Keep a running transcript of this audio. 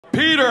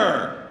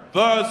Peter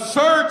the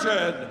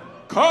Surgeon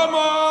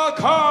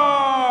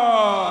Khamakov.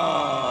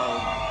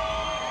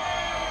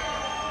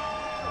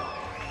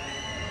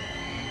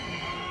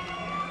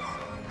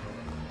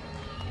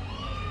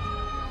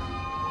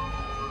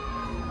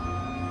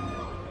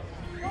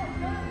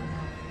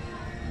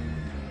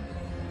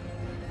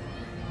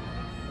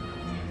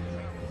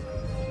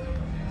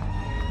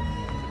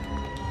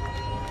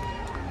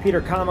 Peter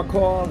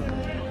Khamakov,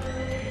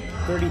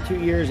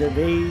 32 years of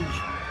age,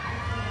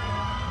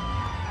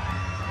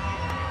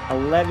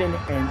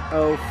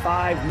 11-0,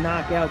 5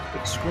 knockouts,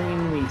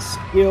 extremely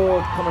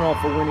skilled, coming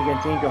off a win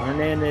against Angel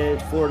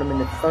Hernandez, floored him in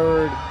the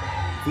third,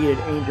 defeated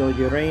Angel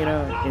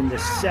Urena in the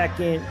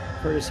second,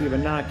 courtesy of a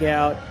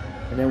knockout,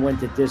 and then went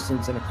the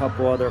distance in a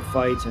couple other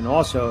fights, and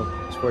also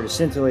scored a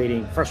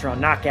scintillating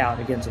first-round knockout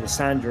against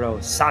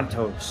Alessandro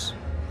Santos.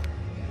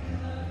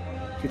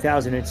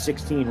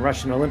 2016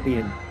 Russian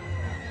Olympian.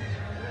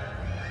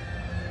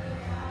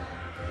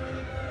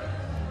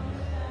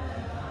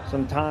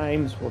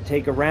 Sometimes will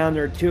take a round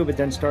or two, but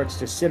then starts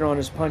to sit on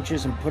his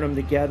punches and put them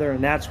together,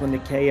 and that's when the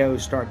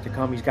KOs start to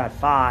come. He's got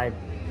 5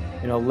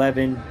 in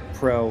 11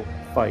 pro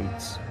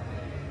fights.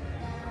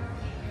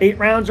 8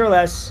 rounds or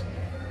less,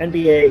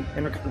 NBA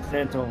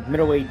Intercontinental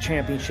Middleweight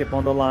Championship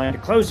on the line to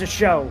close the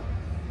show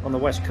on the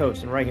West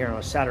Coast and right here on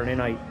a Saturday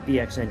night,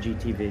 BXNG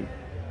TV.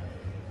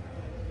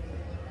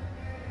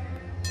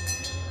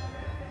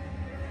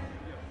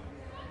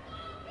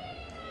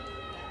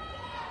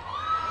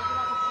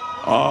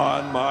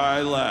 On my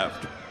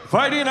left,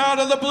 fighting out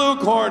of the blue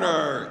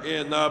corner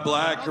in the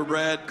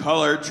black-red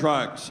colored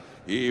trunks.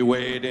 He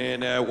weighed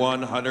in at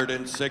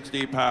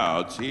 160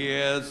 pounds. He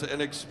has an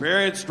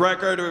experienced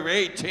record of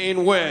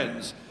 18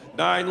 wins,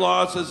 9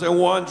 losses and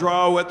 1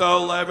 draw with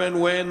 11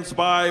 wins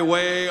by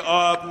way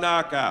of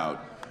knockout.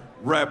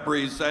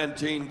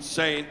 Representing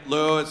St.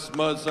 Louis,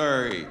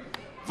 Missouri,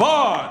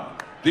 Vaughn,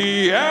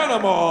 the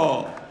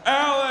Animal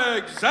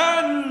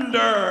Alexander.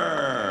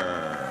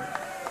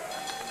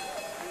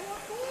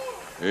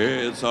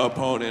 His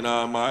opponent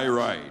on my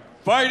right,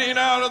 fighting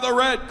out of the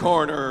red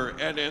corner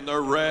and in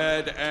the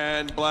red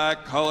and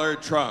black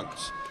colored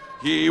trunks.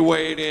 He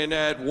weighed in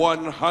at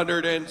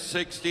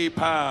 160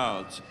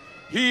 pounds.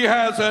 He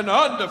has an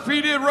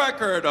undefeated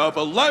record of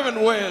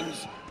 11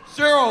 wins,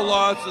 0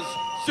 losses,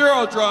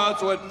 0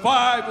 draws with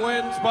 5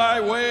 wins by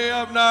way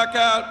of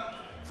knockout.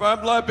 From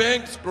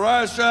Lubinsk,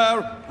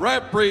 Russia,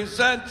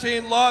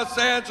 representing Los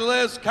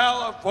Angeles,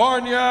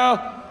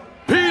 California,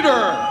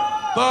 Peter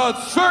the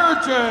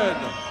Surgeon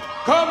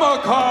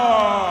Khamakov.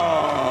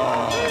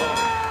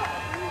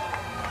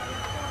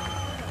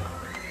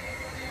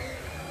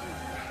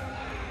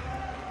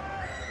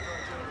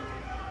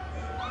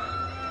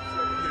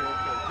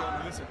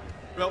 Listen,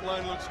 belt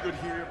line looks good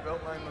here.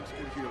 Belt line looks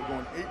good here. We're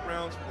going 8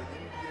 rounds for the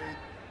NBA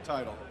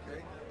title.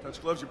 Okay, touch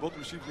gloves. You both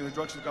received the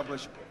instructions. God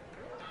bless you.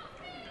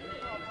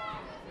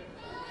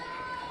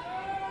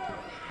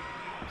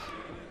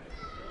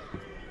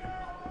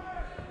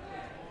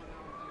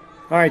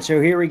 All right,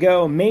 so here we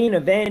go. Main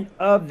event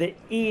of the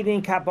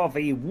evening. Cap off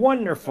a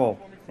wonderful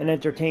and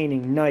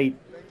entertaining night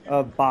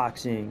of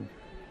boxing.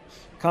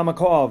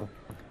 Khamakov,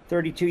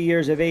 32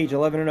 years of age,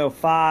 11-0,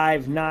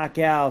 5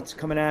 knockouts,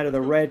 coming out of the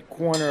red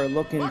corner,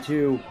 looking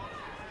to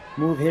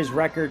move his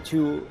record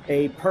to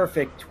a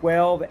perfect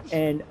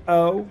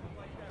 12-0.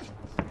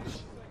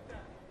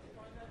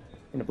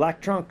 In the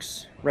black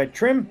trunks, red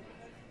trim,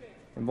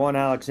 and Vaughn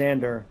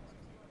Alexander,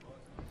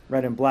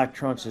 red and black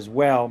trunks as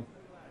well.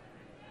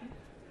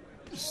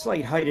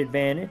 Slight height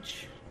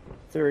advantage,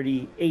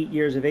 38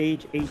 years of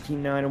age,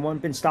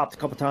 18-9-1. Been stopped a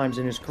couple times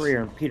in his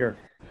career, and Peter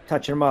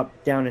touching him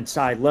up down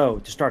inside low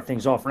to start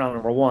things off round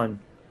number 1,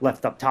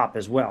 left up top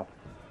as well.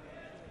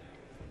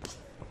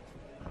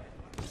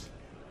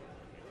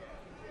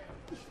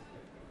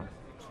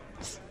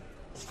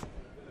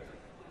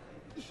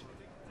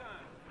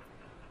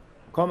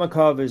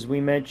 Khamakov, as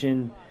we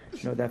mentioned,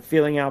 that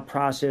feeling out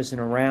process in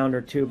a round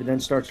or two, but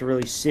then starts to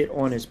really sit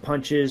on his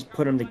punches,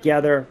 put them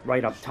together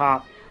right up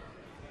top.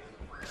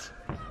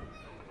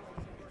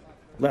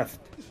 Left,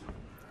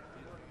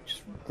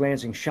 just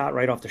glancing shot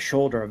right off the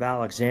shoulder of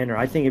Alexander.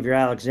 I think if you're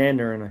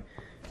Alexander, and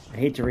I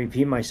hate to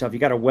repeat myself, you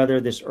got to weather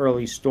this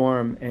early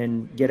storm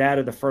and get out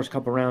of the first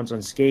couple rounds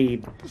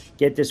unscathed,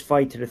 get this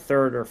fight to the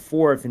 3rd or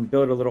 4th and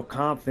build a little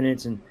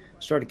confidence and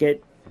start to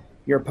get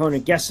your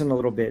opponent guessing a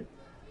little bit.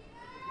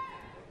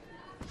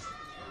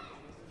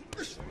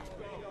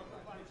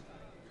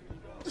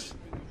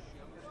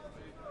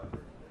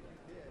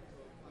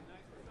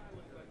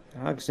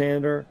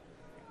 Alexander,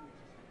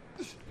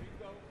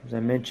 as I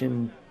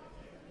mentioned,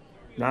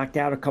 knocked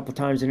out a couple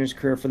times in his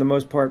career. For the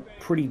most part,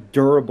 pretty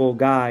durable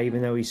guy,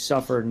 even though he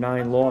suffered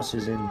 9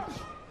 losses in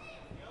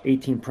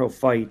 18 pro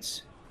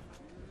fights.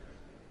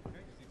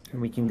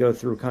 And we can go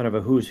through kind of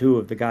a who's who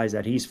of the guys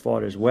that he's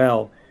fought as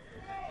well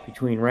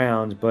between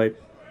rounds. But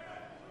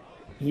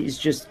he's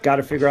just got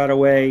to figure out a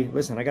way.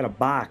 Listen, I got to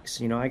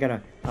box. I got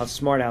to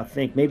outsmart,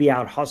 outthink, maybe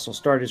out-hustle.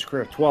 Started his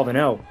career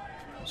 12-0.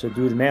 So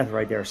do the math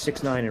right there,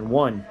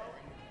 6-9-1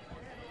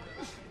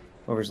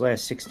 over his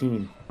last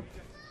 16.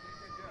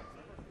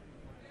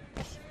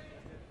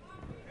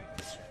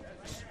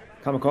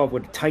 Khamukov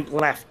with a tight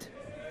left.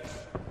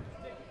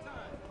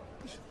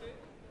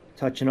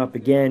 Touching up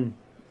again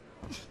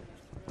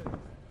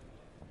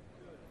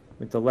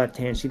with the left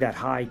hand. See that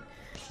high,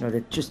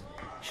 that just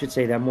should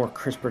say that more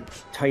crisper,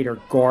 tighter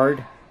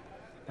guard.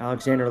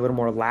 Alexander a little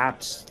more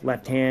lapsed,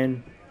 left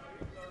hand,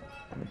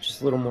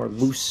 just a little more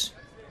loose.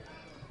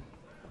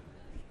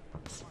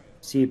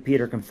 See if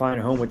Peter can find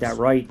a home with that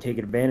right,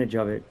 taking advantage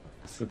of it.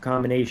 Good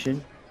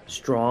combination,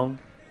 strong.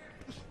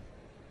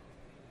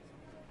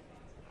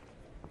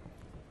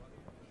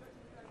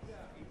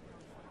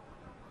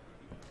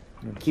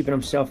 Keeping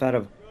himself out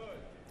of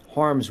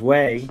harm's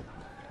way.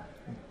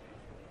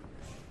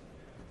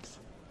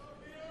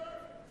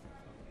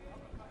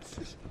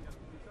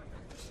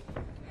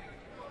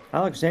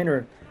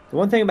 Alexander, the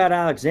one thing about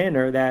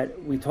Alexander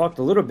that we talked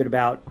a little bit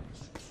about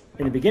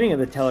in the beginning of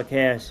the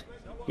telecast,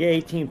 yeah,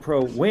 18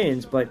 pro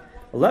wins, but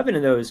 11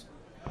 of those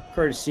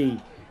courtesy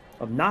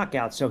of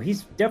knockouts. So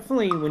he's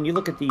definitely, when you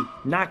look at the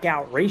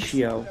knockout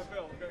ratio,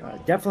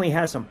 definitely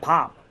has some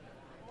pop.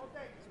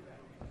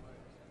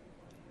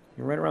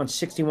 You're right around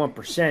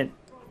 61%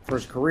 for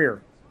his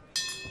career.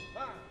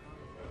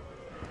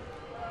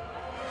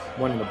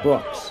 One in the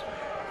books.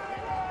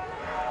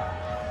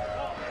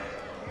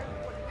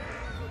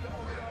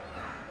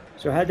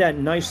 So had that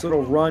nice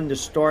little run to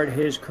start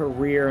his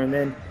career, and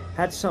then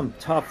had some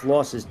tough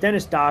losses.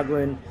 Dennis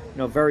Doglin,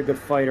 very good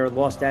fighter,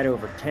 lost that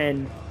over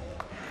 10.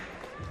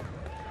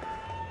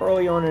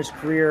 Early on in his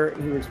career,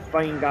 he was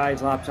fighting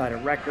guys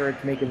lopsided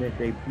records, making their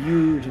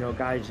debuts,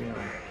 guys,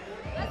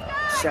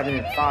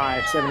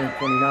 7-5, 7-29,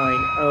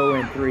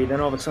 0-3.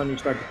 Then all of a sudden you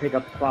start to pick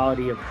up the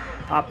quality of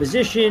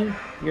opposition.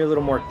 You're a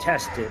little more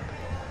tested.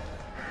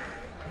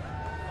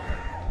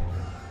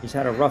 He's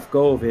had a rough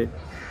go of it.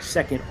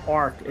 Second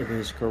arc of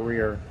his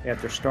career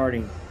after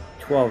starting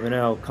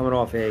 12-0, coming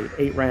off a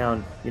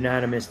 8-round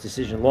unanimous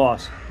decision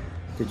loss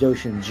to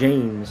Doshin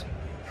James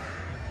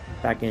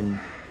back in,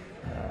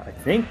 I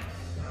think,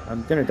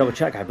 I'm going to double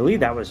check. I believe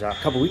that was a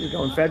couple weeks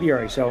ago in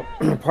February. So,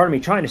 pardon me,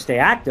 trying to stay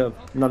active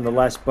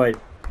nonetheless, but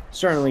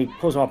certainly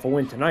pulls off a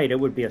win tonight. It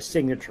would be a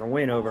signature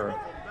win over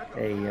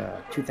a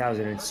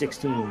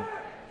 2016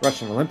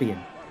 Russian Olympian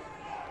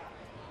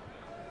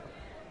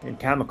in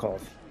Khamukov.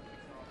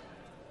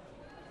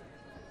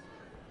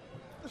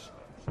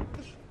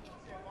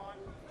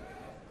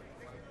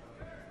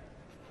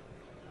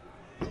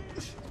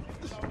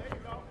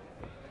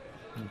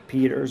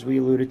 Peter, as we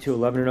alluded to,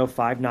 11-0,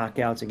 5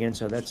 knockouts again,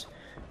 so that's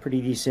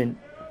pretty decent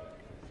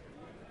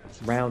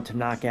round to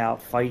knockout,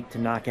 fight to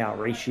knockout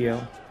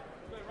ratio.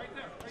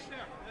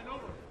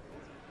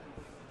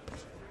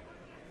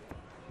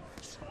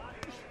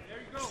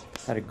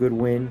 Had a good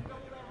win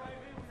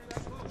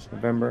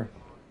November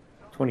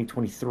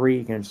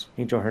 2023 against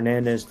Angel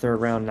Hernandez, 3rd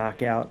round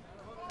knockout.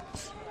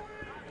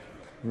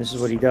 And this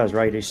is what he does,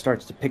 right? He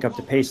starts to pick up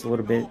the pace a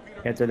little bit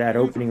after that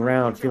opening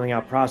round, feeling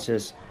out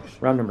process.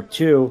 Round number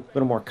 2, a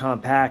little more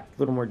compact, a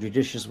little more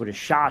judicious with his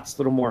shots, a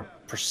little more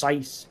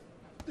precise,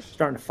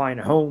 starting to find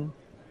a home.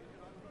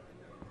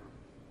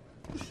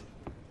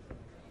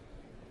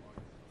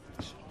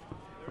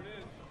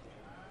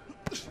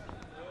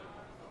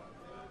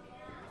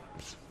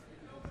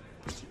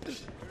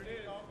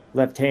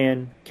 Left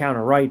hand,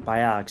 counter right by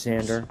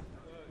Alexander.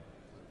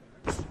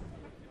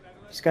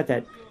 He's got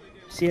that,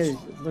 see,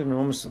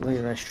 almost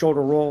like that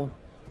shoulder roll.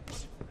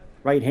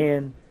 Right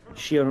hand,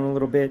 shielding a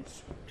little bit,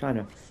 trying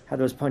to have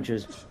those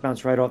punches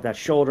bounce right off that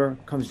shoulder.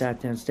 Comes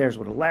downstairs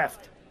with a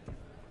left.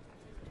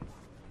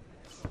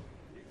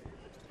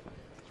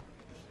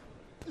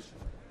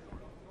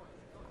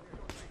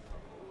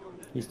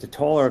 He's the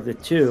taller of the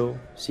two.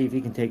 See if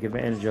he can take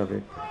advantage of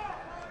it.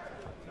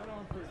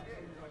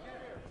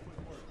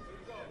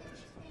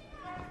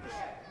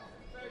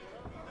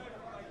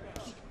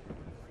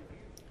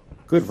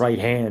 Good right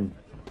hand.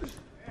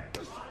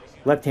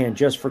 Left hand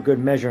just for good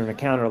measure and a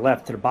counter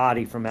left to the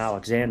body from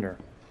Alexander.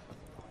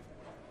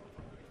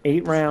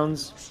 8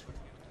 rounds,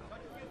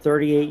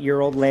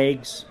 38-year-old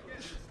legs.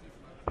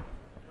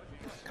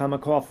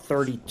 Khamukov,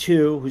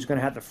 32, who's going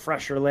to have the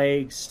fresher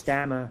legs,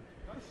 stamina,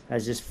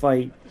 as this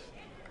fight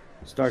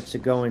starts to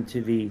go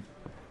into the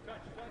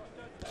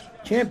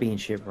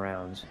championship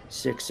rounds,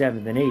 6th,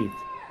 7th, and 8th.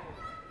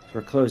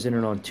 We're closing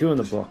in on 2 in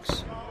the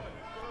books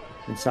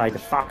inside the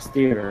Fox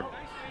Theater,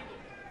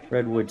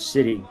 Redwood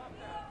City,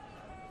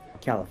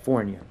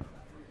 California.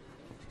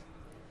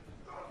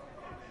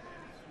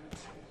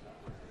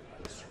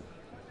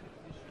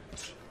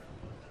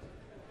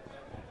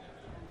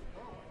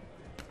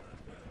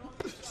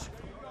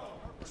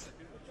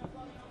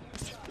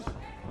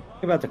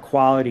 Think about the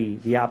quality,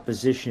 the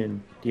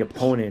opposition, the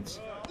opponents.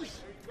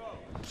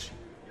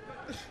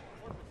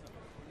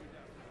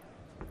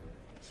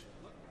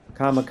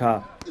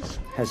 Khamukov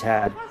has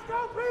had.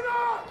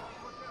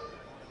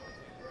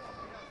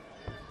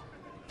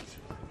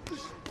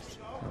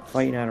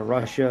 Fighting out of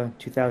Russia,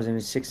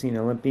 2016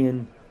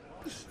 Olympian,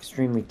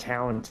 extremely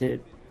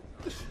talented.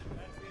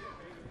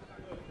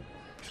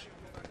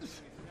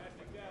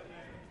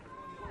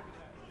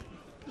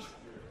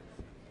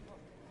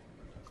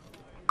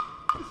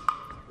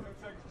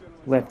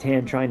 Left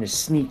hand trying to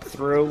sneak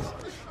through.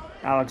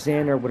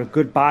 Alexander with a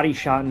good body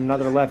shot and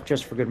another left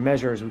just for good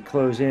measure as we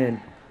close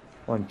in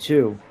on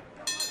 2.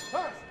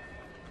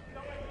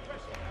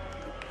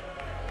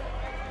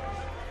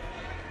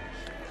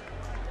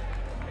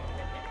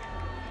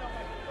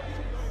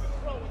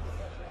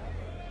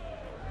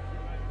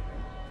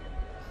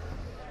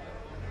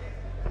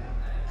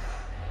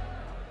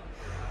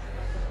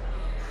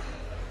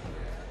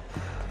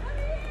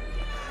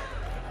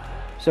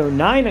 So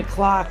 9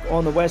 o'clock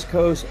on the West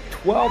Coast,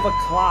 12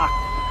 o'clock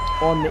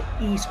on the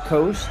East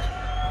Coast,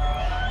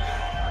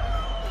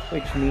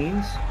 which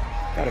means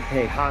got to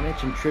pay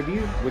homage and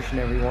tribute, wishing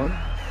everyone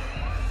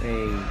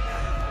a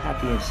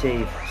happy and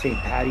safe St.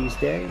 Paddy's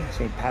Day,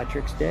 St.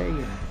 Patrick's Day.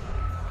 And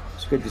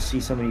it's good to see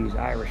some of these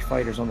Irish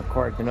fighters on the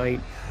card tonight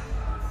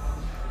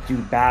do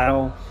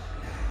battle.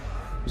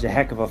 It was a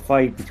heck of a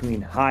fight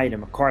between Hyde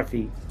and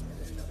McCarthy,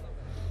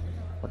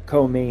 a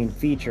co-main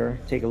feature.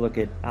 Take a look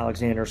at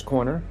Alexander's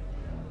corner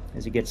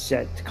as he gets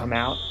set to come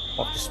out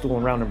off the stool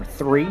in round number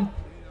 3.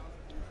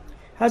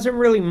 Hasn't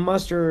really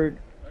mustered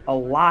a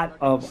lot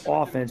of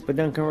offense, but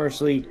then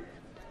conversely,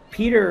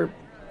 Peter,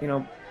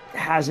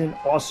 hasn't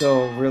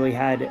also really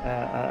had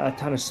a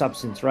ton of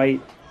substance, right?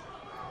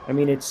 I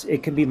mean,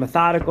 it can be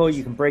methodical.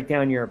 You can break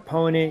down your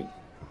opponent,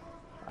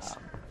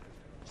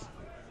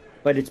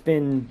 but it's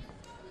been,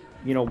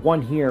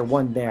 one here,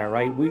 one there,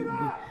 right?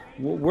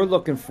 We're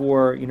looking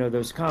for,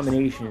 those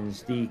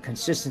combinations, the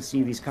consistency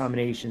of these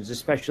combinations,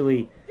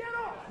 especially,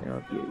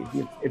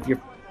 if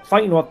you're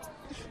fighting off,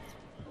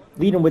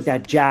 leading with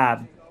that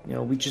jab,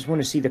 we just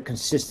want to see the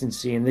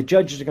consistency, and the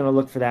judges are going to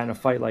look for that in a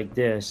fight like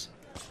this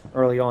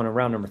early on in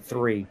round number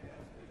 3.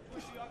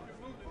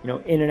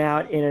 In and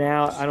out, in and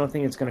out. I don't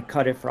think it's going to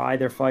cut it for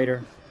either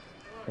fighter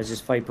as this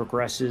fight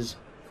progresses.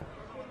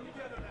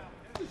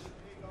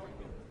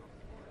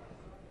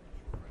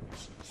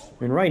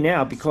 And right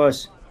now,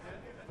 because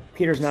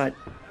Peter's not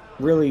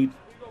really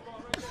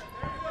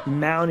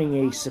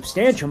mounting a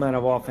substantial amount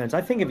of offense,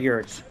 I think if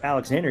you're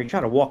Alexander, you try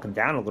to walk him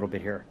down a little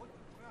bit here.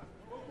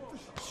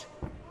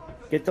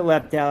 Get the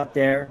left out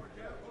there.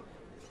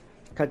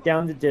 Cut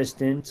down the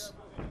distance.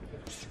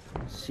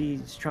 See,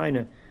 he's trying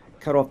to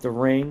cut off the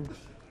ring.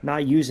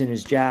 Not using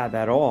his jab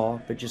at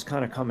all, but just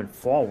kind of coming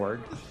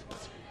forward.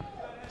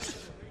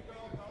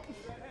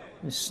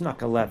 He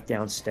snuck a left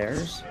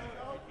downstairs.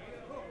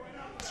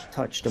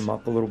 Touched him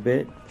up a little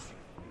bit.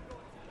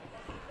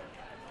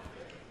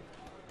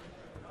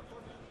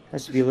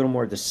 Has to be a little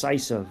more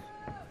decisive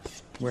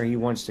where he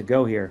wants to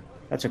go here.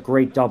 That's a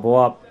great double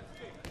up.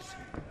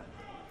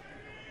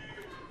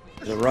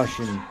 The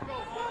Russian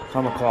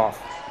Khamukov.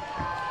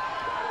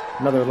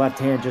 Another left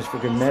hand just for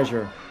good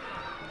measure.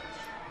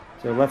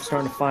 So left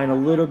starting to find a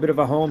little bit of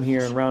a home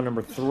here in round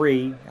number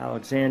 3.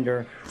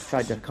 Alexander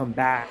tried to come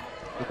back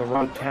with a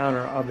right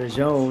counter of his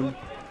own.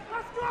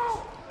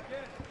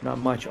 Not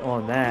much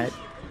on that.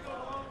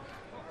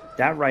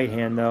 That right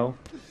hand, though,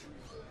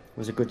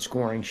 was a good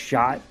scoring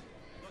shot.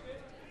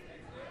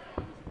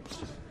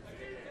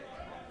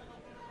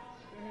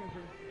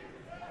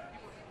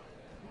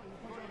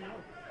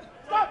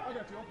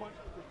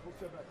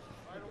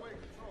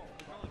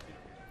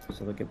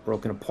 So they'll get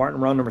broken apart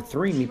in round number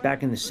 3. Meet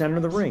back in the center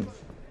of the ring.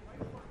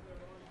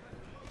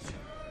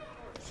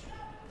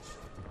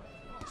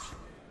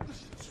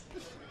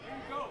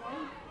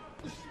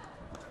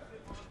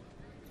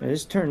 Now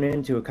this turned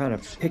into a kind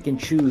of pick and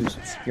choose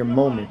your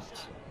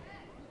moments.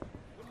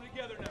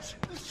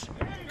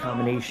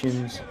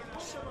 Combinations,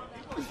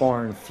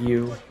 far and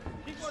few.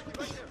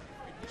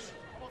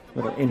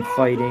 Little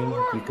infighting,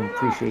 you can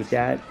appreciate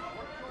that.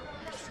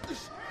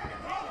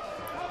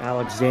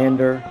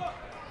 Alexander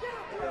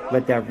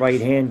let that right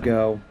hand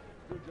go.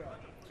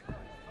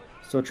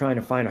 Still trying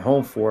to find a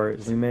home for it.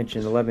 As we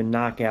mentioned, 11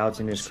 knockouts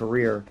in his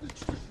career,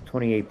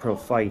 28 pro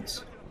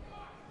fights.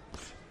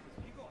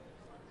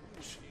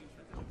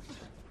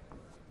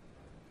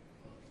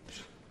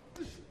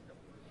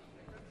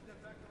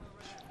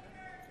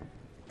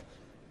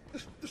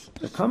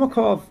 So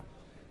Khamukov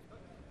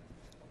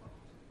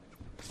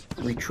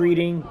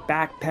retreating,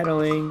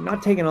 backpedaling,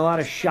 not taking a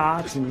lot of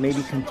shots, and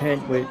maybe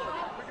content with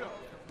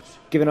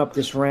giving up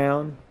this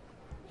round.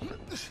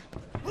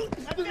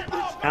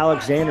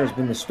 Alexander's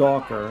been the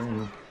stalker,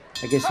 and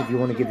I guess if you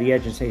want to give the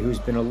edge and say who's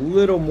been a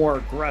little more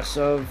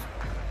aggressive,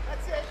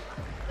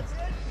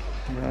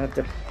 I have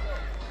to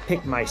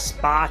pick my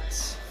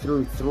spots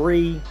through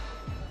 3.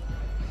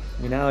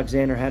 I mean,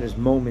 Alexander had his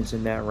moments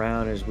in that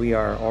round as we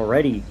are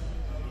already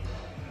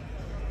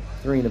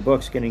 3 in the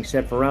books, getting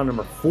set for round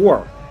number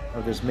 4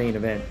 of this main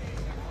event.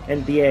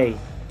 NBA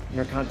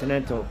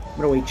Intercontinental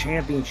Middleweight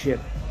Championship.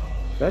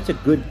 So that's a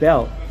good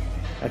belt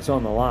that's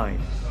on the line.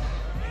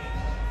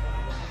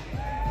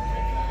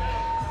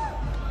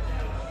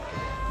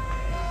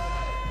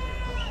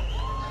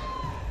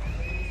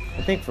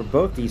 I think for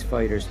both these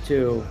fighters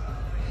too,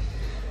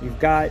 you've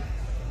got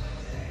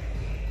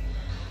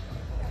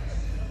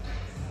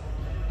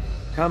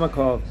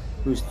Khamukov,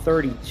 who's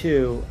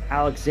 32,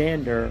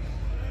 Alexander,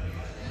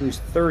 who's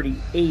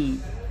 38.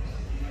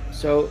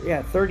 So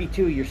yeah,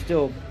 32, you're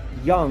still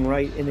young,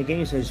 right, in the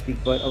game, so to speak,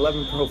 but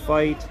 11 pro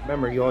fights.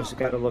 Remember, you also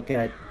got to look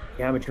at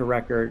the amateur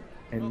record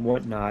and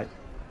whatnot.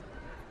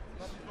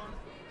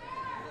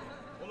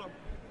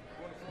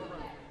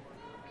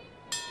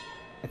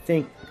 I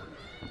think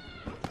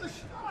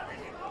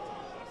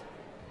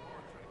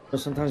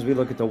sometimes we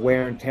look at the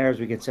wear and tear as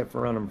we get set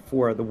for round number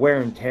 4. The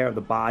wear and tear of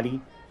the body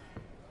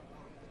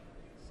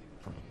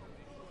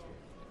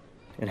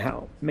and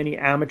how many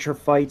amateur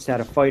fights that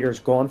a fighter's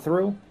gone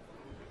through.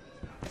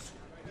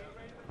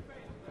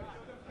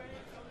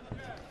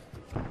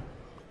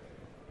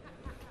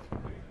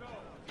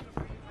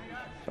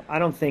 So I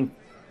don't think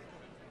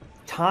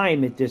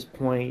time at this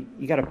point,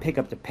 you got to pick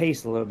up the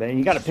pace a little bit, and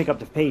you got to pick up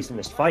the pace in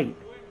this fight.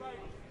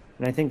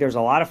 And I think there's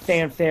a lot of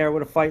fanfare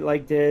with a fight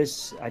like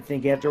this. I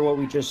think after what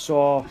we just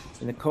saw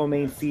in the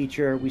co-main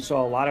feature, we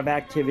saw a lot of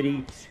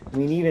activity. I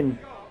mean, even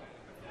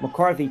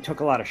McCarthy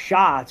took a lot of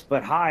shots,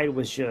 but Hyde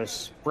was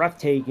just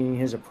breathtaking in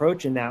his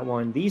approach in that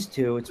one. These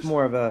two, it's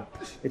more of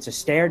it's a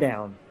stare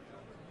down.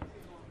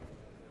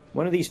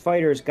 One of these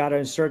fighters got to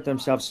insert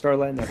themselves, start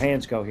letting their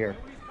hands go here.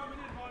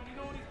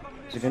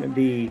 Is it going to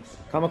be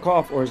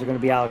Khamaukov or is it going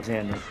to be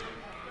Alexander?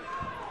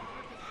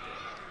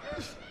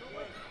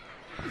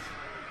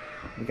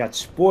 We got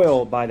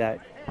spoiled by that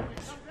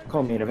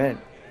co-main event.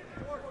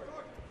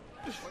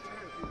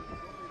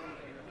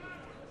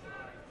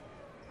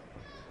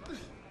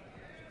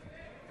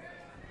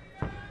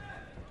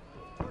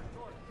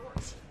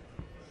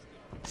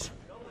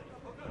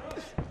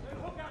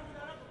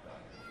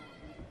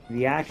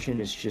 The action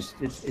is just,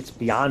 it's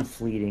beyond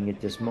fleeting at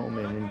this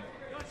moment. And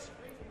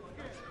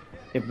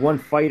if one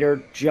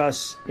fighter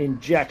just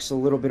injects a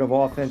little bit of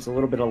offense, a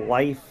little bit of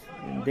life,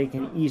 they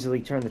can easily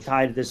turn the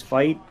tide of this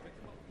fight.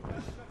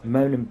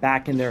 Momentum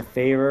back in their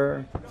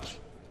favor.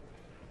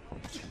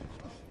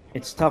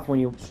 It's tough when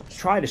you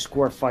try to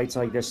score fights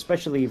like this,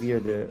 especially if you're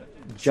the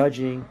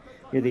judging,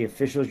 you're the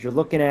officials. You're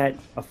looking at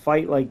a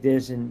fight like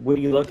this, and what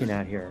are you looking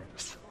at here?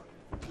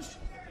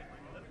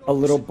 A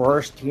little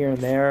burst here and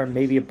there,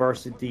 maybe a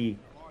burst at the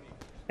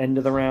end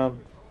of the round,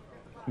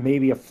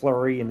 maybe a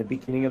flurry in the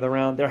beginning of the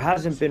round. There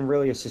hasn't been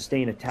really a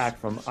sustained attack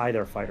from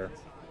either fighter.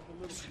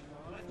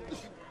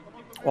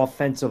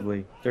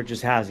 Offensively, there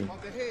just hasn't.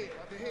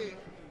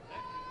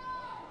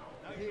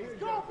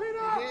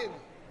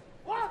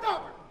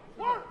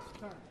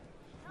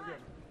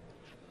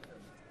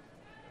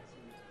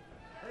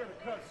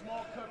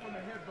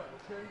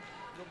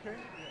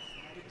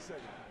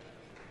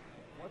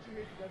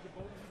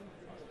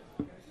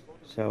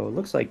 So it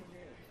looks like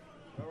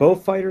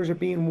both fighters are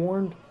being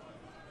warned.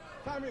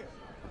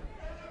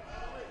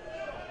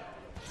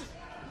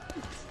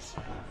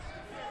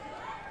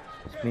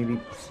 Maybe,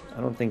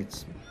 I don't think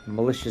it's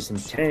malicious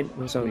intent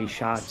with some of these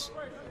shots.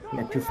 You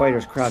got two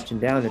fighters crouching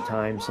down at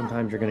times.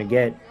 Sometimes you're going to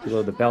get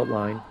below the belt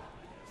line.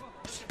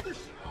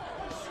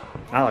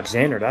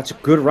 Alexander, that's a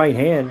good right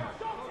hand.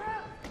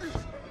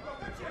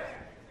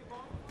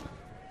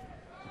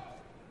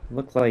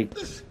 Looked like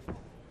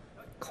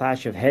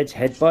clash of heads,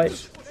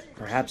 headbutt,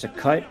 perhaps a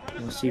cut.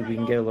 We'll see if we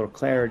can get a little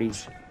clarity.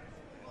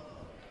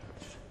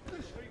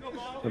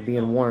 We're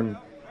being warned.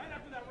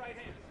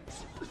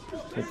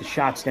 Get the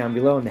shots down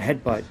below and the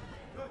headbutt.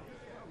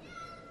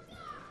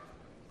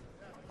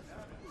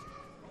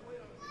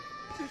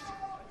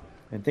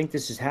 I think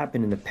this has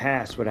happened in the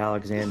past with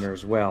Alexander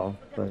as well,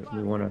 but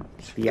we want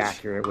to be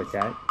accurate with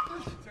that.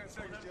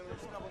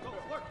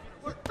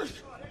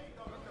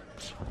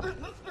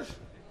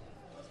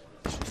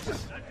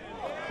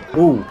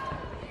 Ooh.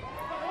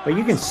 But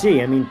you can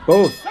see, I mean,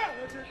 both.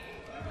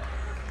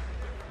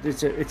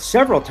 It's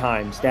several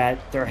times that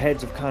their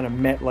heads have kind of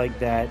met like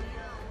that.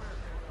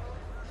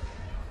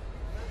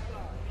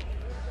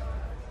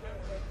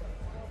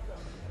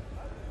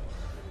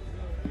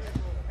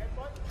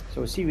 So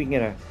we'll see if we can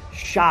get a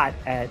shot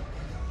at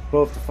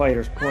both the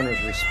fighters' corners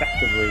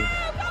respectively.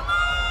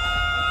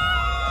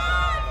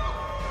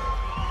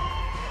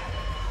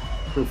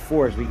 Through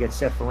 4 as we get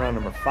set for round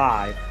number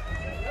 5.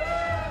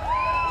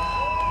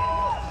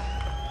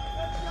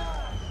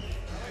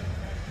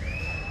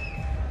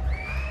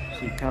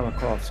 See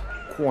Khamukhov's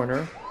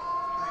corner.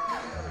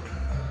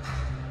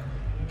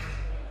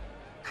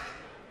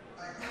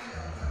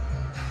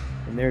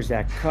 And there's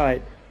that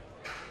cut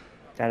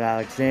that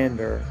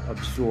Alexander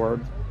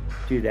absorbed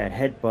through that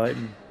headbutt.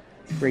 And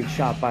great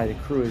shot by the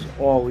crew as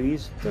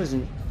always.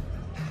 Doesn't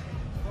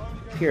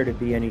appear to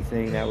be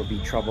anything that would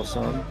be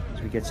troublesome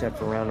as we get set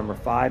for round number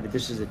 5. But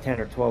this is a 10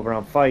 or 12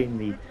 round fight, and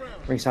the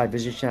ringside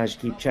physician has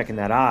to keep checking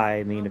that eye.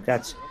 I mean, if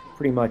that's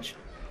pretty much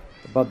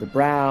above the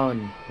brow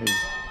and his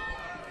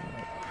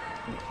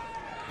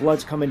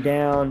blood's coming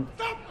down,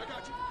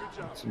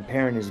 it's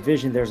impairing his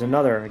vision. There's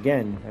another,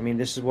 again, I mean,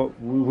 this is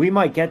what we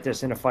might get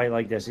this in a fight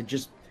like this. It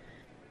just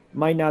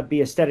might not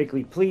be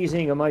aesthetically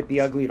pleasing. It might be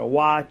ugly to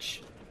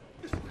watch,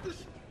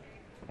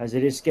 as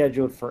it is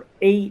scheduled for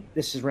 8.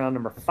 This is round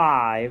number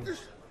 5.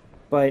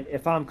 But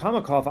if I'm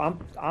Khamukov,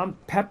 I'm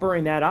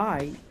peppering that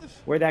eye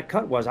where that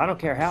cut was. I don't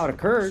care how it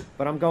occurred,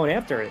 but I'm going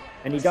after it.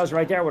 And he does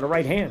right there with a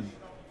right hand.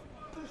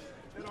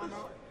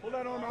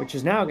 which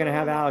is now going to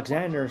have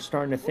Alexander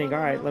starting to think, all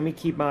right, let me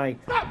keep my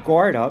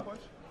guard up.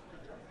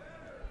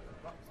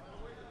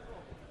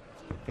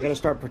 I got to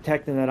start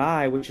protecting that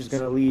eye, which is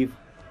going to leave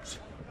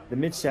the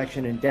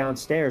midsection and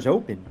downstairs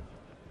open.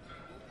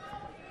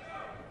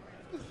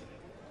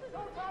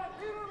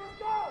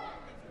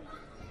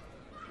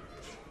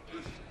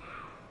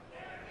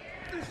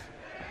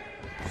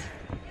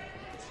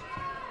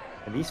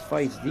 And these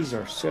fights, these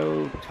are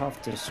so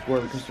tough to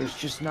score because there's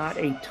just not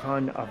a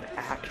ton of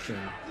action.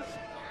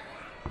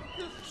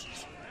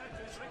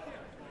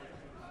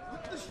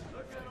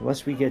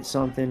 Unless we get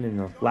something in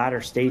the latter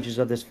stages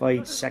of this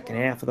fight, second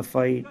half of the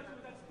fight,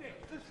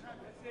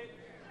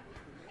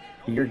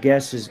 your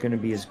guess is going to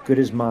be as good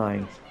as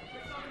mine.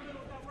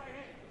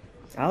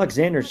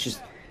 Alexander's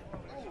just,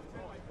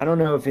 I don't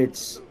know if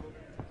it's,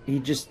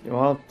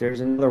 well, there's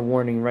another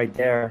warning right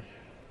there.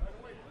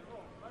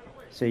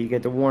 So you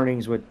get the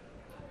warnings with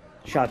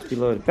shots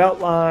below the belt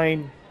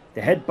line,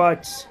 the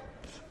headbutts.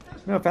 I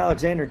don't know if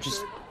Alexander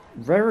just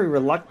very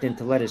reluctant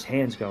to let his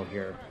hands go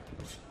here.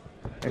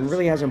 And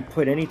really hasn't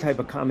put any type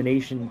of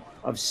combination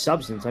of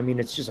substance. I mean,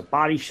 it's just a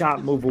body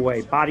shot, move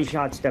away, body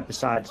shot, step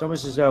aside. It's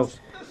almost as though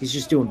he's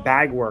just doing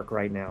bag work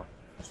right now.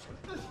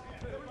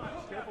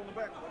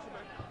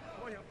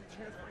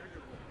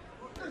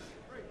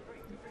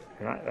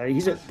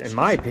 And in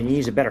my opinion,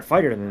 he's a better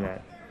fighter than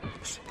that.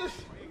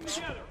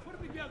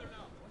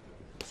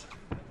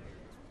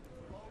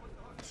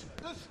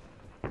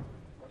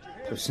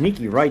 So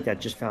sneaky right that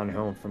just found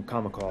home from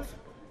Khamaukov.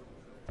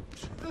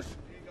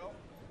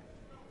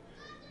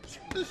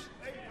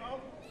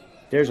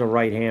 There's a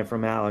right hand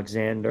from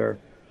Alexander.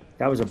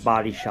 That was a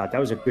body shot. That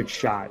was a good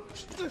shot.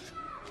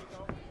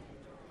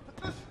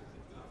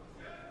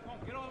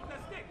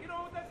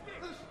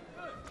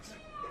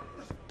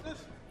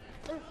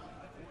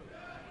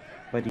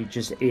 But he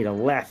just ate a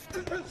left.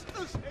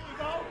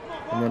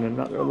 And then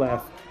another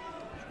left.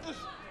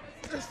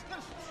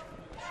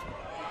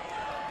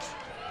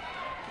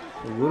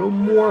 A little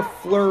more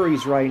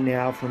flurries right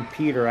now from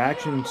Peter.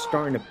 Action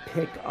starting to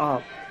pick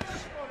up,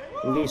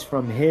 at least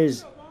from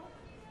his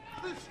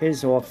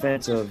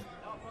offensive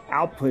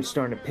output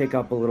starting to pick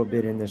up a little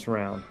bit in this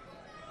round.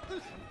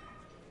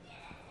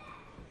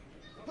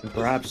 And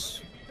perhaps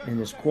in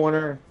this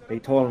corner, they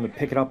told him to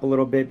pick it up a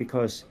little bit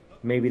because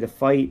maybe the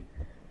fight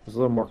was a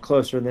little more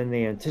closer than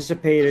they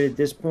anticipated at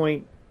this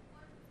point.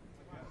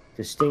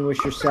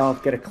 Distinguish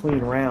yourself, get a clean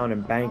round,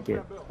 and bank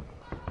it.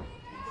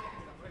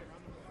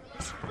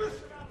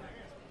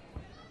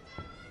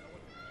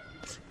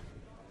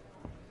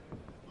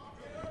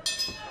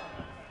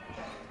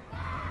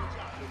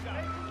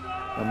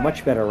 A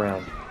much better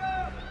round.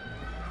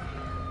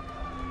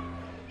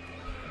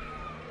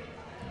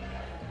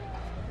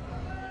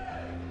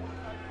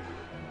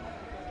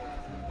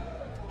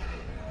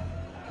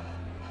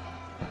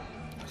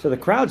 So the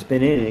crowd's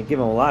been in it, give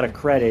them a lot of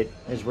credit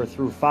as we're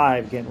through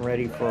 5, getting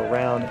ready for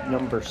round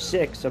number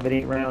 6 of an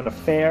 8-round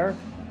affair.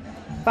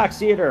 Fox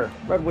Theater,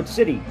 Redwood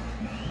City.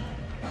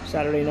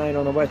 Saturday night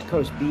on the West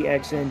Coast,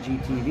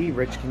 BXNGTV.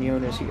 Rich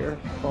Quinones here,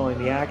 following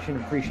the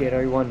action. Appreciate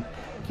everyone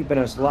keeping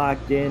us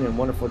locked in, and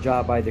wonderful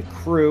job by the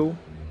crew,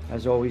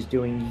 as always,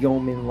 doing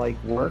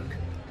yeoman-like work.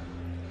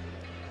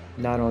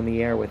 Not on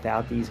the air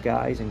without these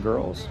guys and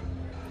girls.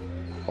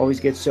 Always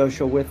get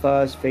social with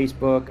us,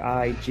 Facebook,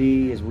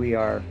 IG, as we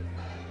are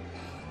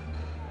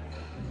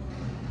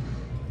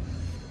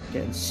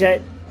getting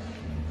set.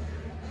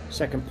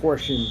 Second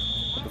portion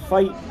of the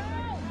fight.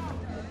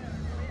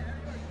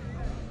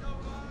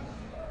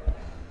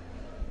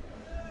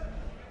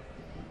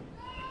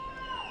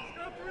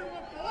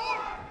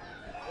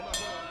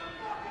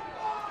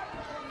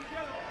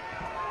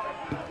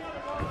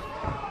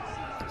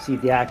 See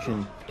if the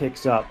action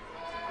picks up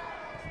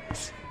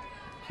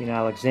between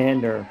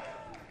Alexander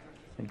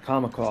and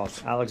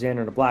Khamaukov.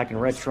 Alexander in the black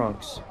and red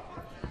trunks.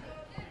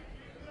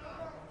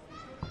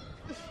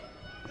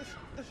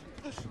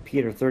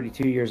 Peter,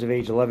 32 years of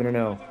age,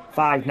 11-0.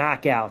 5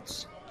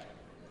 knockouts.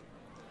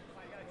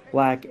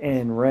 Black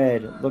and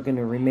red, looking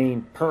to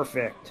remain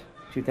perfect.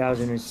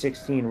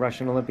 2016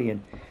 Russian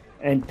Olympian.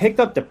 And picked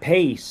up the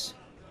pace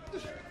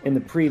in the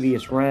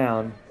previous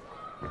round.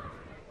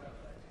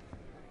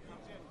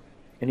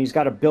 And he's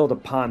got to build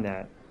upon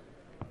that.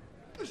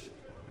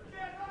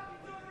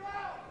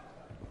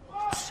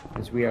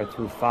 As we are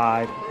through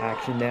 5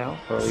 action now,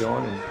 early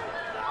on. And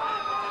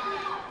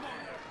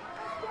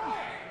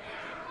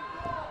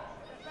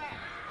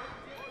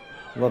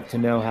love to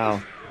know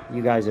how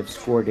you guys have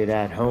scored it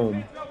at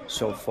home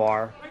so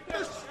far.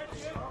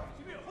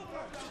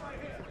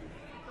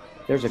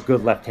 There's a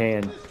good left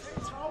hand.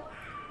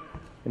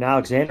 And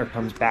Alexander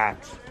comes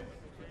back.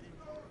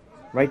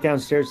 Right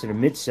downstairs to the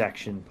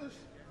midsection.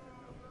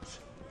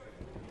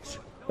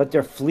 But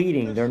they're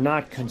fleeting. They're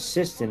not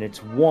consistent.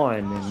 It's 1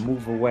 and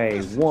move away.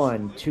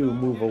 1, 2,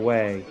 move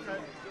away.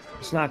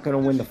 It's not going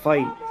to win the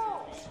fight.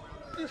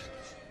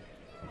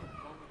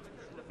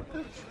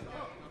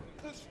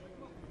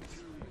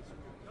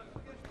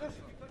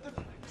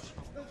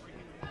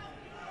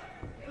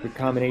 Good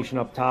combination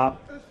up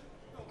top.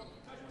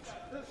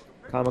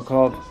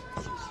 Khamukov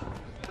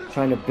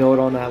trying to build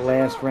on that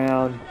last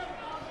round,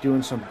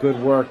 doing some good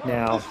work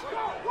now.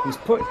 He's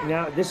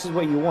now this is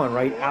what you want,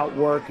 right?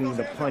 Outworking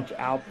the punch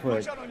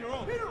output.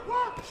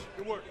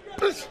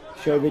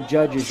 Show the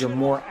judges you're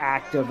more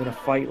active in a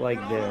fight like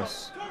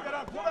this.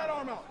 Pull that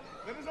arm out.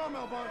 Let his arm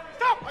out, Vaughn.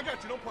 Stop! I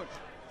got you. Don't punch.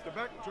 Step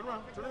back. Turn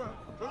around. Turn around.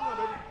 Turn around,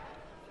 baby.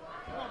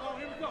 Come on, Vaughn.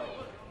 Here we go.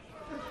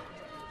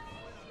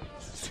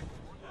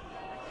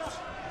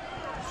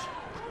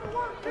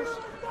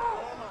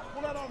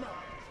 Pull that arm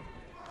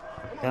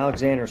out.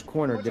 Alexander's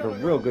corner did a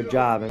real good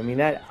job. I mean,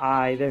 that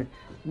eye, there's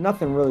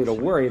nothing really to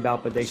worry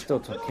about, but they still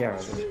took care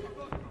of it.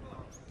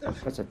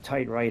 That's a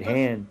tight right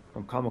hand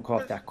from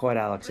Khamukov that caught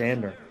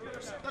Alexander.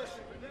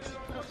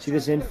 See,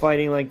 this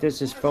infighting like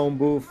this phone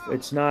booth.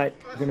 It's not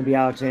going to be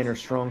Alexander's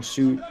strong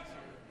suit.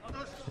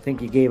 I think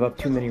he gave up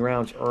too many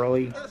rounds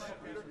early.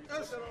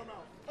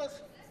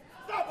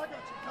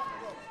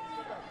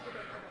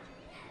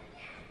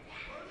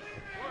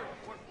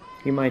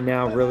 He might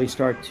now really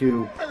start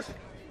to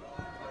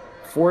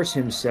force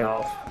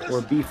himself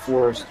or be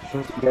forced to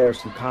put together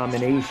some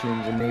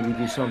combinations and maybe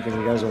do something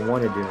he doesn't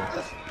want to do.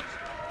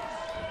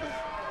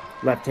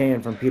 Left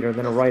hand from Peter,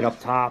 then a right up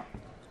top,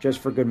 just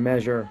for good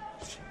measure.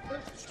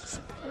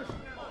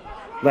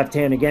 Left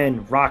hand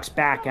again, rocks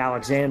back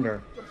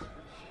Alexander.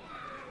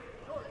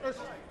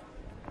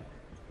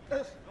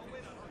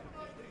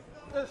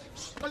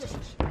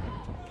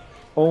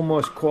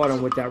 Almost caught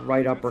him with that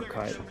right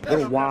uppercut. A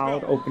little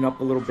wild, open up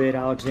a little bit.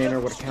 Alexander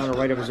with a counter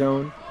right of his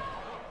own.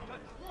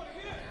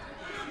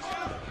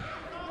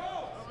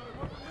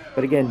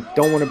 But again,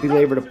 don't want to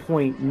belabor the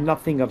point,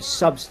 nothing of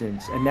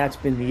substance, and that's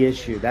been the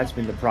issue. That's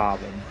been the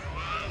problem.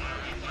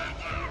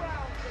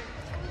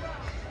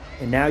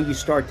 And now you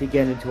start to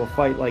get into a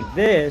fight like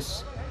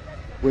this,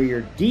 where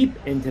you're deep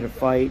into the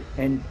fight,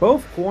 and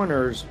both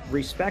corners,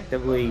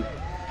 respectively,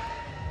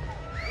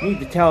 need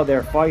to tell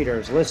their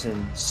fighters,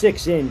 listen,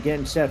 6 in,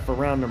 getting set for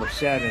round number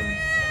 7.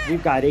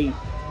 We've got 8.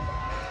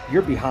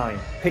 You're behind.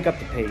 Pick up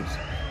the pace.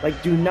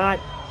 Like, do not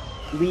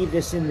leave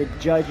this in the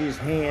judge's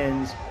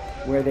hands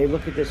where they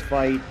look at this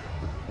fight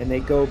and they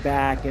go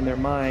back in their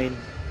mind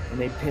and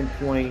they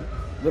pinpoint,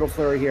 little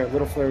flurry here,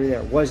 little flurry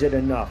there. Was it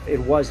enough?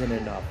 It wasn't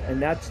enough.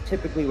 And that's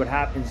typically what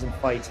happens in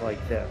fights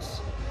like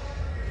this.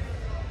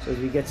 So as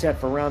we get set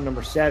for round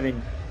number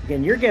 7,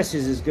 again, your guess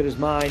is as good as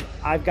mine.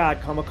 I've got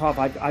Khamukov.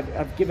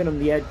 I've given him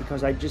the edge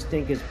because I just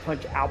think his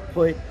punch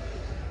output,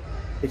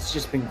 it's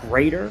just been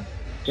greater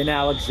than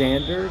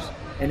Alexander's.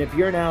 And if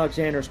you're in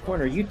Alexander's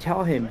corner, you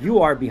tell him you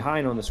are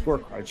behind on the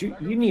scorecards.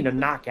 You need a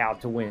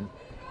knockout to win.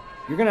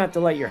 You're going to have to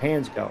let your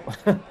hands go.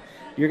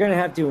 You're going to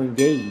have to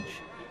engage.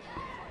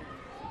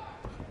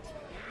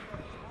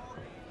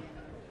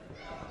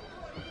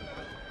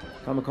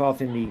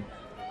 Khamukov in the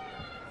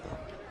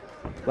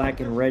black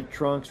and red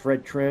trunks,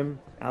 red trim.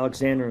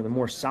 Alexander in the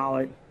more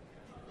solid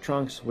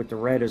trunks with the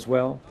red as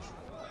well.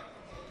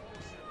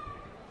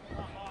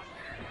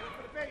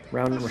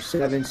 Round number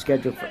 7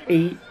 scheduled for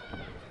 8.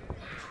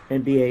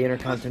 NBA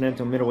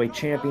Intercontinental Middleweight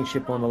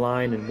Championship on the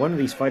line, and one of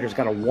these fighters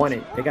got to want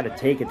it. They got to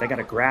take it. They got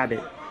to grab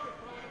it.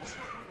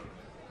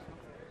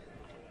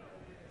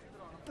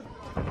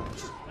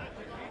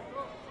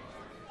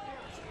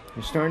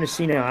 You're starting to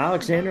see now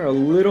Alexander a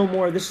little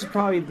more. This has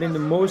probably been the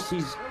most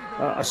he's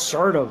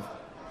assertive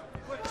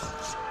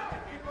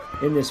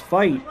in this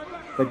fight,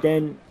 but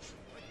then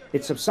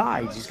it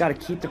subsides. He's got to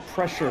keep the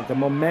pressure, the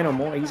momentum.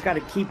 He's got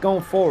to keep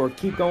going forward,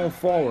 keep going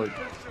forward.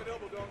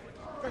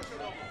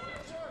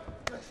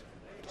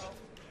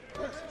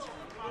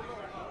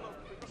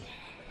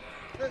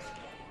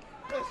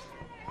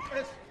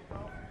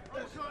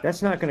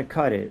 That's not going to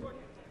cut it.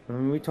 I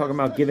mean, we talk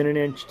about giving an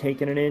inch,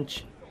 taking an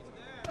inch.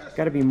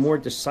 Got to be more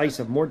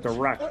decisive, more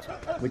direct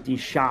with these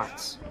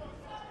shots.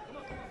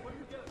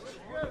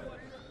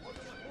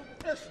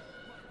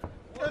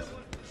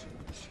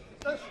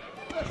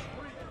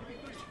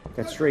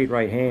 That straight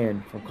right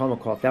hand from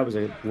Khamukov, that was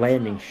a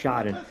landing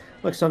shot. And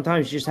look,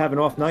 sometimes you just have an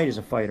off night as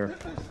a fighter.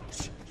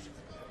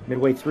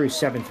 Midway through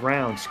 7th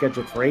round,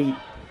 scheduled for 8.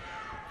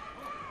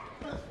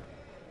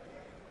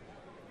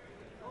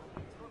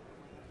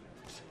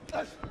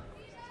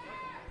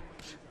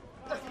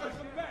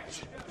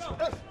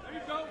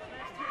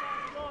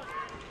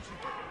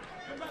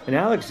 And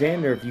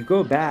Alexander, if you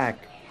go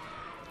back,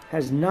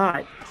 has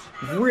not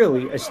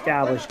really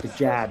established the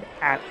jab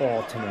at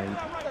all tonight.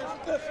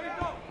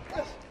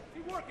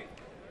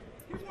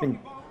 It's been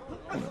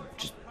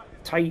just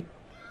tight,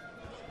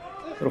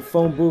 little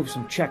phone booth,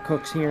 some check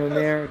hooks here and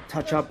there,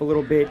 touch up a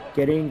little bit,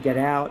 get in, get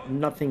out,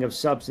 nothing of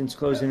substance,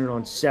 closing in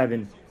on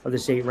 7 of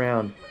this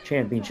 8-round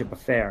championship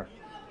affair.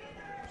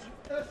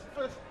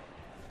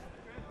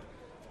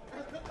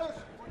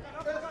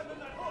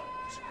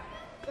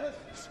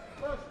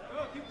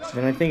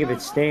 And I think if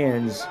it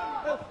stands,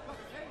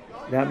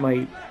 that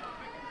might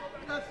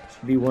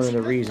be one of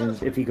the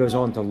reasons if he goes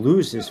on to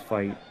lose this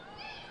fight.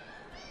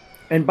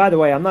 And by the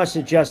way, I'm not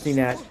suggesting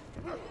that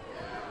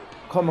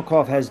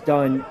Khamukov has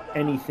done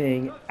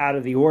anything out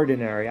of the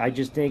ordinary. I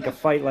just think a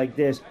fight like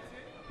this,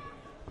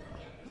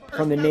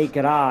 from the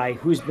naked eye,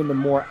 who's been the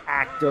more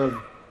active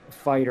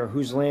fighter,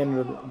 who's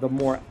landed the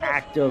more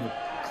active,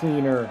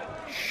 cleaner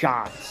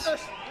shots.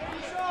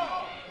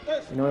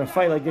 You know, in a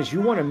fight like this,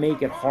 you want to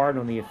make it hard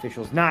on the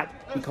officials, not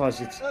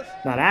because it's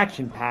not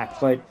action-packed,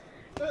 but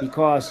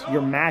because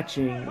you're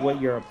matching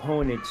what your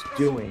opponent's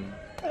doing.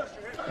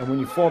 And when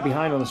you fall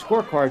behind on the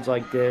scorecards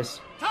like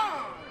this,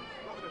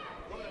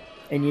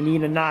 and you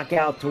need a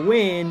knockout to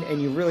win,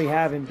 and you really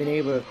haven't been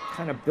able to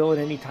kind of build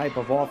any type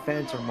of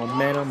offense or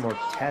momentum or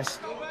test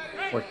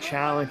or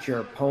challenge your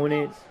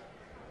opponent,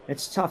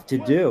 it's tough to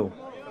do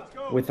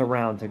with a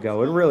round to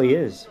go. It really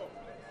is.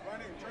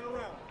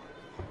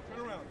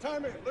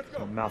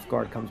 So mouth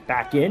guard comes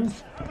back in.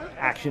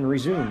 Action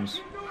resumes.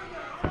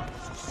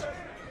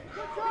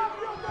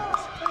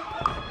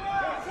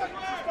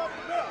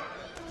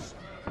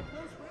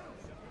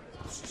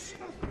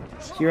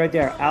 See right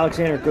there,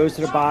 Alexander goes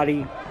to the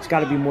body. He's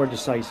got to be more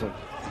decisive.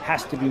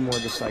 Has to be more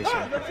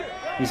decisive.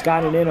 He's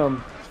got it in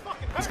him.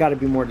 He's got to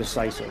be more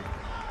decisive.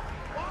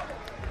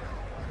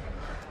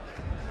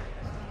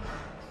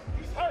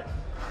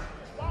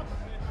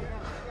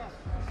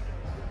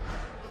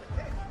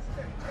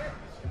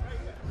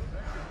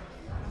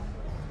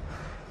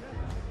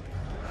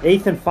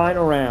 Eighth and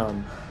final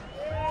round.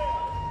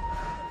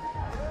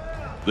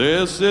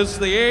 This is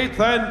the 8th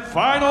and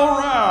final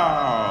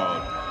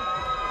round.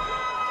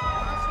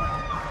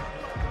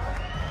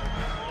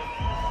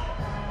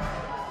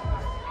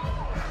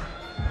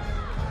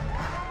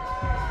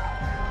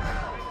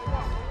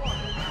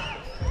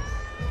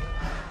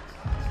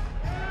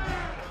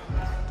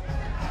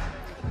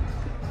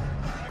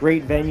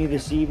 Great venue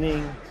this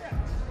evening.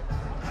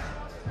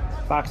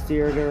 Fox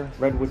Theater,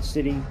 Redwood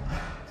City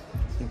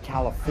in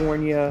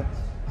California.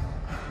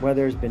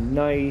 Weather's been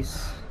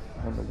nice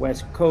on the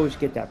West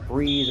Coast. Get that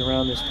breeze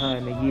around this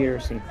time of year.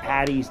 St.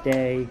 Patty's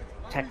Day,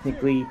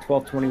 technically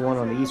 12/21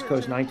 on the East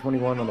Coast,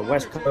 9/21 on the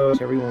West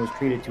Coast. Everyone was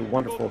treated to a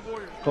wonderful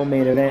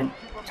co-main event.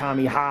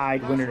 Tommy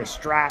Hyde winning a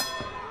strap,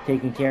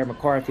 taking care of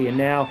McCarthy. And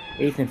now,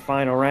 8th and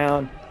final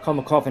round,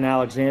 Khamukov and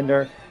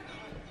Alexander.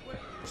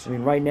 I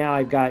mean, right now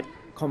I've got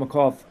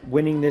Khamukov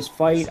winning this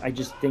fight. I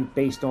just think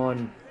based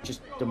on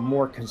just the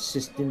more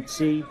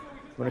consistency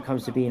when it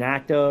comes to being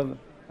active.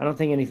 I don't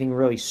think anything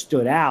really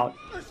stood out.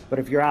 But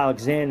if you're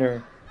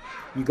Alexander,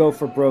 you go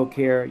for broke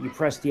here, you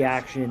press the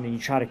action, and you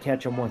try to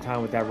catch him one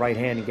time with that right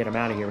hand and get him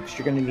out of here, because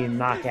you're going to need a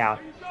knockout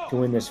to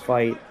win this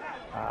fight.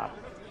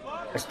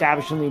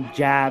 Establishing the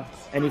jab,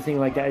 anything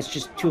like that, it's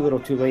just too little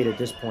too late at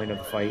this point of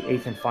the fight.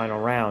 8th and final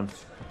round,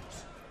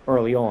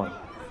 early on.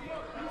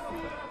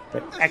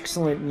 But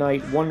excellent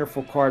night,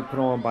 wonderful card put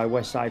on by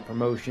West Side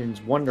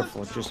Promotions,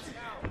 wonderful, just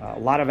a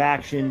lot of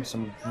action,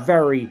 some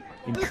very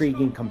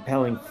intriguing,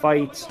 compelling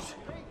fights.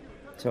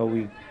 So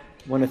we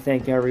want to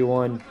thank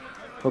everyone.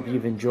 Hope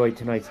you've enjoyed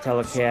tonight's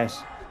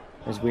telecast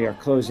as we are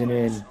closing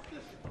in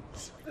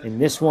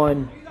this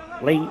one,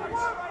 late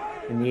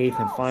in the 8th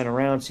and final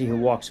round. See who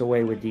walks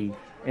away with the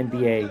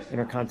NBA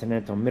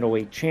Intercontinental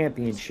Middleweight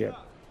Championship.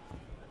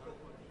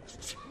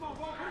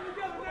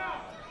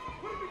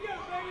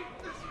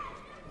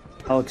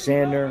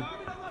 Alexander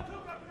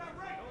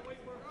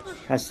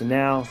has to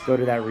now go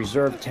to that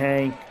reserve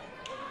tank,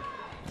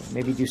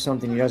 maybe do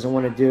something he doesn't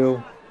want to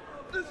do,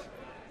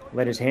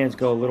 let his hands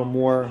go a little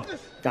more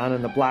down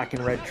in the black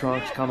and red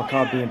trunks.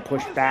 Khamukov being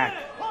pushed back.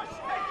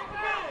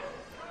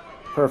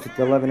 Perfect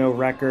 11-0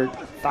 record,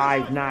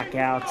 5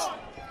 knockouts.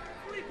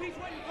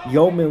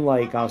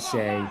 Yeoman-like, I'll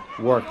say,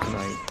 work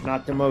tonight.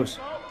 Not the most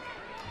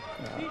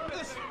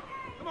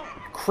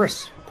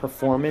crisp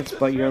performance,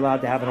 but you're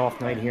allowed to have an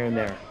off night here and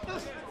there.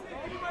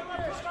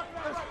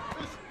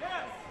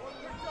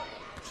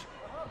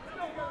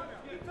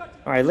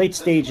 All right, late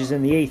stages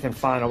in the 8th and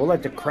final. We'll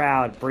let the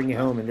crowd bring you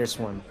home in this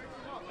one.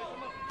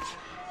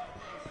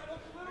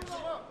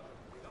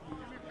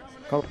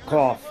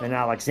 Khamukov and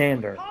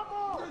Alexander.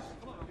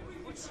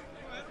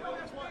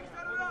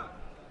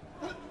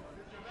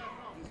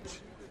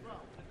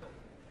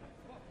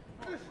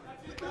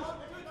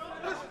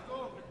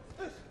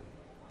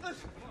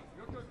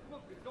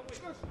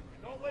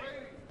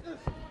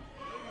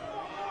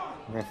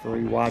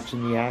 Referee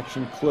watching the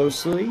action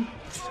closely.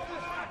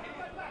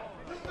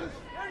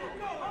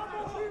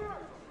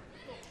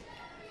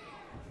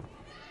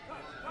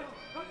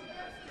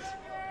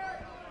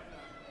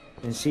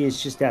 And see,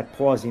 it's just that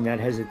pausing,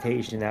 that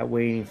hesitation, that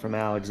waiting from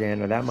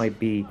Alexander. That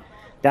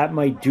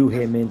might do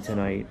him in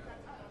tonight.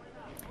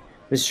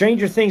 The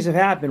stranger things have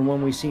happened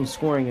when we've seen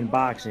scoring in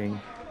boxing.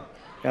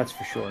 That's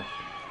for sure.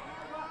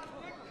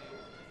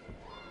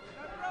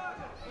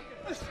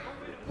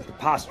 The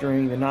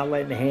posturing, the not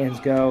letting the hands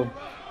go.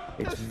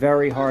 It's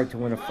very hard to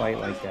win a fight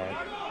like that.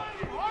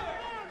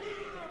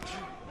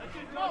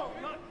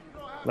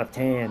 Left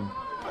hand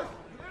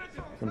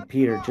from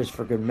Peter, just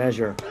for good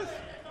measure.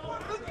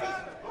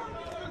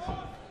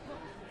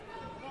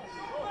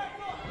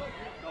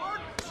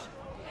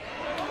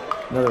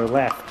 Another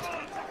left.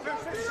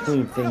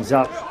 Clean things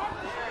up.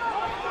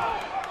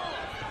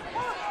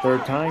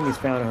 Third time he's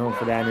found a home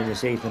for that in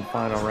this 8th and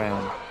final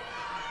round.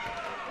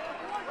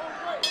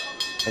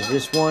 as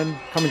this one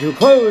coming to a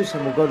close,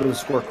 and we'll go to the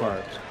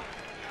scorecards.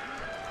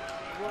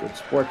 Good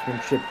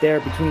sportsmanship there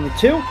between the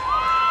two.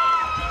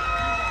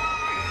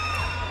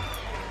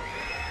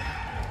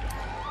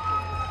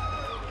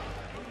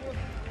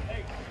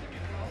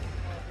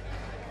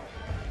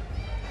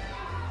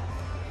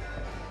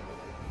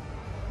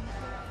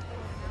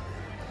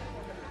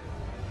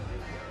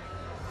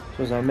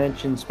 So as I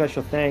mentioned,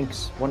 special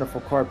thanks, wonderful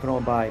card put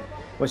on by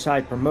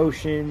Westside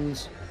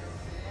Promotions.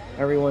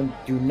 Everyone,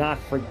 do not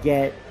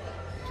forget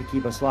to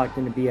keep us locked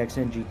into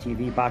BXNG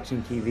TV,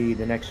 Boxing TV,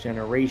 the next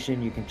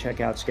generation. You can check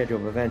out schedule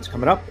of events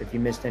coming up if you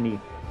missed any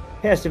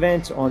past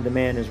events on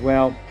demand as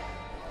well.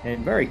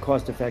 And very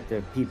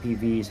cost-effective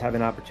PPVs. Have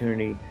an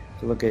opportunity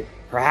to look at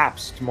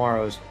perhaps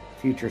tomorrow's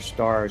Future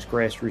Stars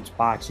Grassroots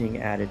Boxing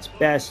at its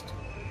best.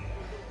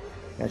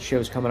 That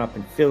show's coming up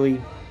in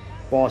Philly,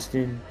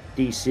 Boston,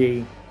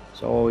 DC.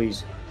 So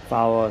always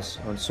follow us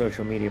on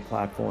social media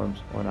platforms,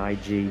 on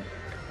IG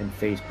and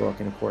Facebook,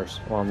 and of course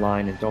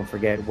online. And don't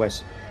forget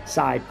West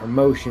Side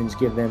Promotions,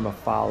 give them a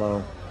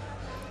follow,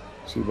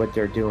 see what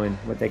they're doing,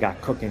 what they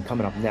got cooking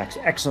coming up next.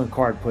 Excellent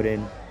card put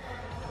in.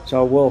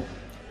 So we'll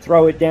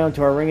throw it down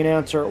to our ring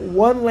announcer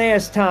one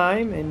last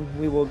time, and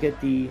we will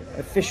get the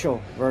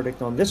official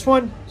verdict on this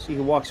one. See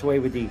who walks away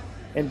with the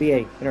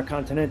NBA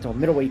Intercontinental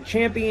Middleweight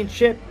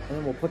Championship, and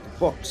then we'll put the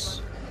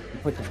books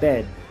and put to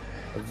bed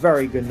a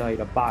very good night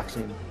of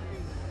boxing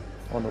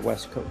on the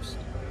West Coast.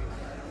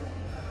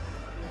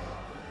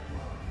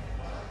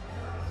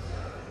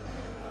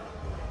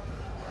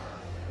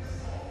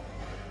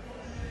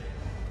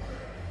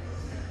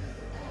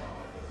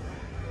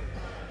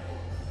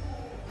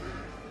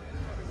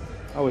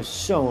 I was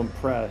so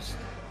impressed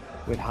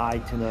with High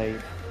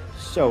tonight.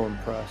 So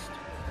impressed.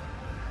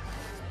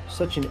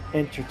 Such an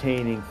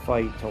entertaining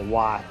fight to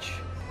watch.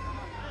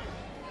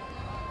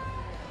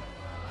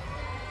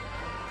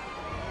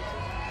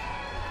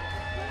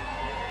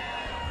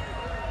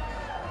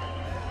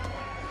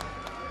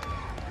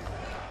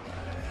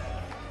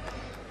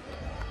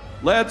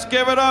 Let's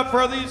give it up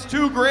for these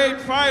two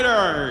great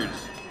fighters.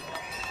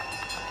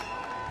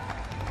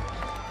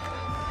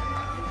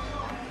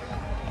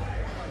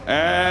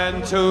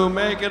 And to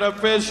make it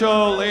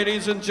official,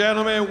 ladies and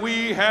gentlemen,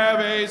 we have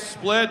a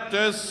split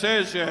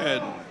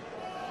decision.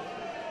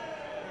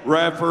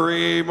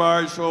 Referee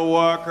Marshall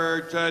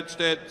Walker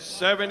judged it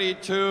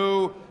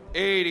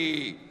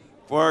 72-80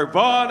 for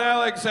Vaughn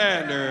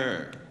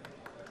Alexander.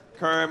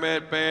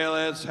 Kermit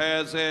Bayless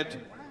has it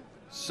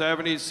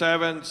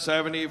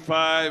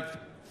 77-75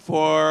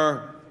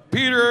 for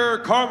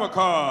PETR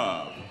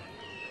KHAMUKOV.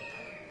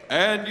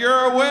 And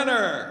your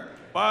winner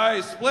by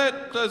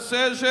split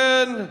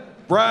decision,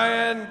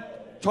 Brian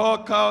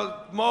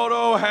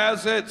Tokamoto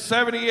has it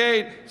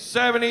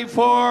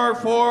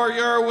 78-74 for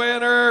your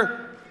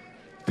winner,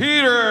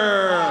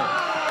 Peter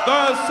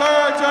the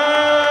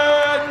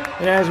Surgeon.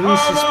 And as we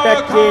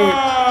suspected,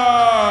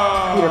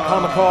 PETR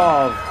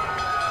KHAMUKOV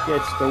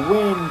gets the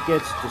win,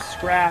 gets the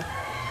scrap.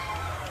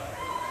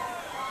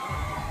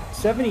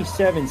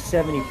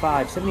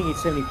 77-75,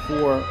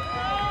 78-74.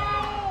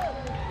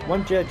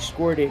 One judge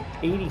scored it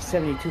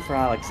 80-72 for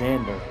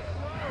Alexander.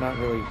 Not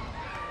really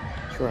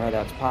sure how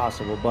that's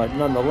possible, but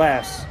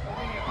nonetheless,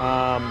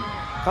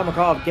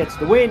 KHAMUKOV gets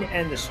the win,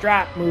 and the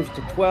strap moves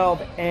to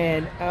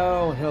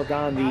 12-0. He'll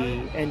don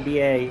the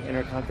NBA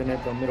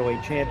Intercontinental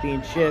Middleweight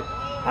Championship.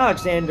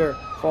 Alexander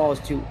falls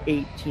to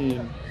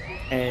 18-10.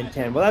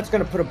 Well, that's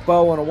going to put a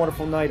bow on a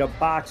wonderful night of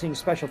boxing.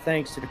 Special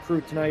thanks to the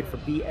crew tonight for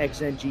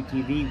BXNG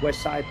TV,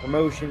 Westside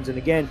Promotions, and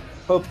again,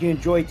 hope you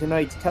enjoyed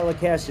tonight's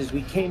telecast as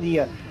we came to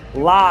you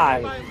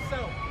live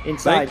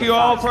inside. Thank you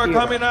all for Theater,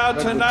 coming out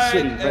Redwood tonight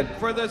City, and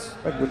for this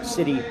Redwood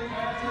City,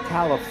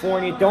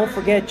 California. Don't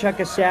forget, check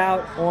us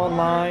out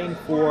online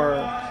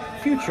for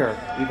future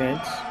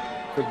events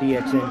for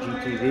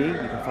BXNG TV. You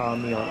can follow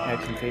me on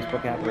X and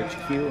Facebook at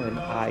RichQ and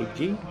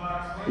IG.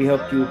 We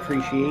hope you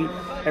appreciate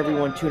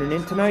everyone tuning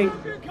in tonight.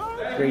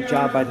 Great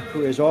job by the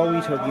crew as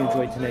always. Hope you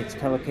enjoyed tonight's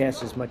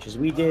telecast as much as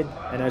we did.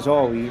 And as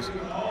always,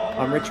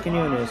 I'm Rich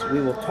Quinones. We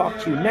will talk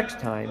to you next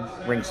time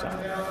ringside.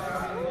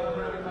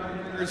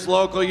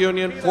 Local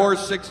Union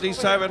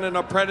 467 and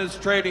Apprentice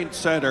Trading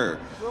Center.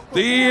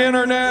 The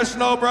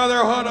International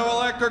Brotherhood of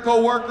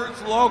Electrical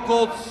Workers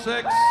Local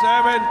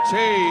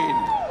 617.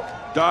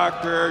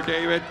 Dr.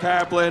 David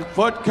Kaplan,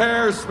 Foot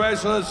Care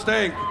Specialist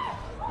Inc.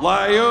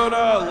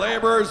 Liuna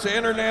Laborers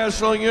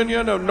International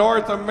Union of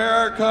North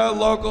America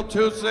Local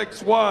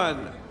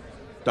 261.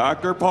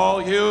 Dr.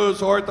 Paul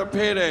Hughes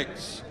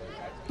Orthopedics.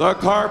 The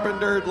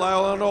Carpenter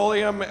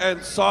Linoleum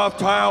and Soft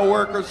Tile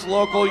Workers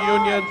Local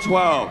Union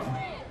 12.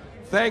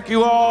 Thank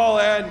you all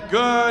and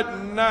good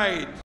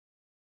night.